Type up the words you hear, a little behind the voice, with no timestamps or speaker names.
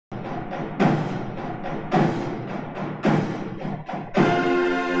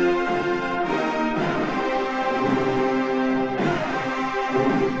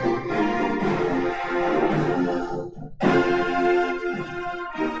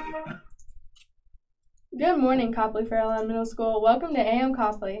Good morning, Copley for AM Middle School. Welcome to AM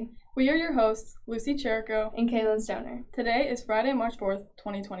Copley. We are your hosts, Lucy Cherico and Kaylin Stoner. Today is Friday, March 4th,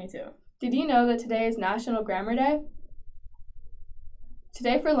 2022. Did you know that today is National Grammar Day?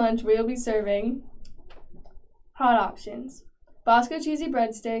 Today for lunch, we will be serving hot options: Bosco cheesy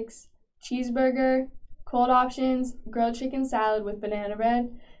breadsticks, cheeseburger, cold options, grilled chicken salad with banana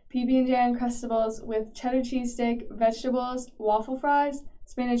bread, PB&J Uncrustables with cheddar cheese stick, vegetables, waffle fries,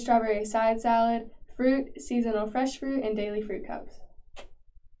 spinach strawberry side salad, fruit, seasonal fresh fruit, and daily fruit cups.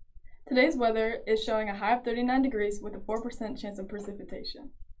 Today's weather is showing a high of 39 degrees with a 4% chance of precipitation.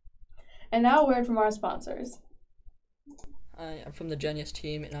 And now a word from our sponsors. Hi, I'm from the Genius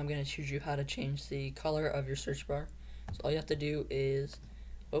team, and I'm going to teach you how to change the color of your search bar. So all you have to do is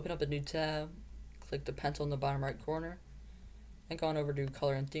open up a new tab, click the pencil in the bottom right corner, and go on over to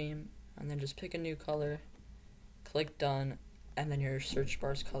Color and Theme, and then just pick a new color, click Done, and then your search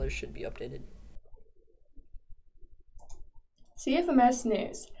bar's color should be updated. CFMS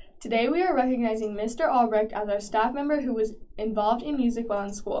News. Today we are recognizing Mr. Albrecht as our staff member who was involved in music while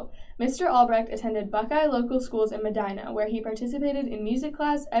in school. Mr. Albrecht attended Buckeye Local Schools in Medina, where he participated in music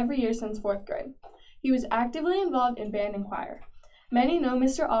class every year since 4th grade. He was actively involved in band and choir. Many know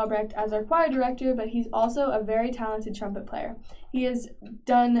Mr. Albrecht as our choir director, but he's also a very talented trumpet player. He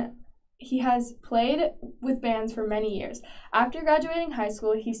has played with bands for many years. After graduating high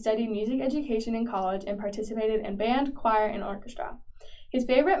school, he studied music education in college and participated in band, choir, and orchestra. His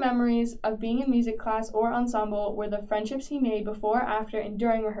favorite memories of being in music class or ensemble were the friendships he made before, after, and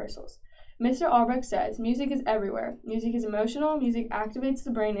during rehearsals. Mr. Albrecht says, "Music is everywhere. Music is emotional. Music activates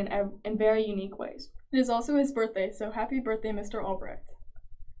the brain in very unique ways." It is also his birthday, so happy birthday, Mr. Albrecht.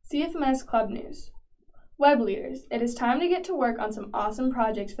 CFMS Club News. Web leaders, it is time to get to work on some awesome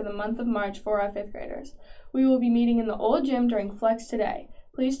projects for the month of March for our 5th graders. We will be meeting in the old gym during Flex today.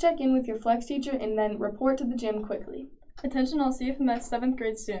 Please check in with your Flex teacher and then report to the gym quickly. Attention all CFMS 7th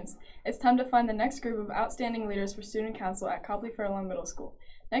grade students. It's time to find the next group of outstanding leaders for student council at Copley Fairlawn Middle School.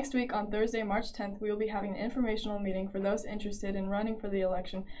 Next week, on Thursday, March 10th, we will be having an informational meeting for those interested in running for the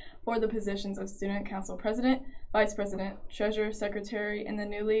election for the positions of student council president, vice president, treasurer, secretary, and the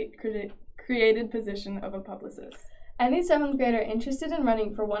newly created position of a publicist. Any 7th grader interested in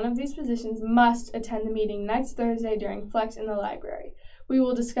running for one of these positions must attend the meeting next Thursday during Flex in the library. We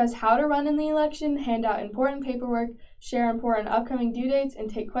will discuss how to run in the election, hand out important paperwork, share important upcoming due dates, and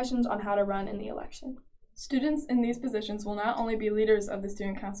take questions on how to run in the election. Students in these positions will not only be leaders of the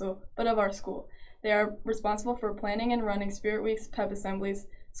student council, but of our school. They are responsible for planning and running spirit weeks, pep assemblies,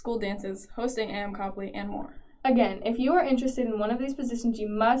 school dances, hosting AM Copley, and more. Again, if you are interested in one of these positions, you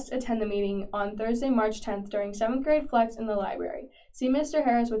must attend the meeting on Thursday, March 10th during 7th grade Flex in the library. See Mr.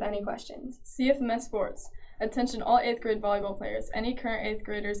 Harris with any questions. CFMS Sports. Attention all 8th grade volleyball players. Any current 8th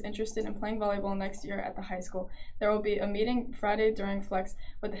graders interested in playing volleyball next year at the high school. There will be a meeting Friday during Flex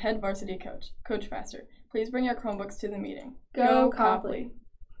with the head varsity coach, Coach Faster. Please bring your Chromebooks to the meeting. Go Copley!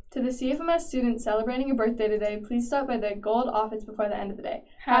 To the CFMS students celebrating a birthday today, please stop by the gold office before the end of the day.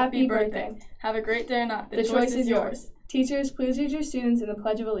 Happy birthday! Have a great day or not. The choice is yours. Teachers, please read your students in the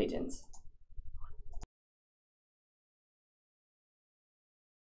Pledge of Allegiance.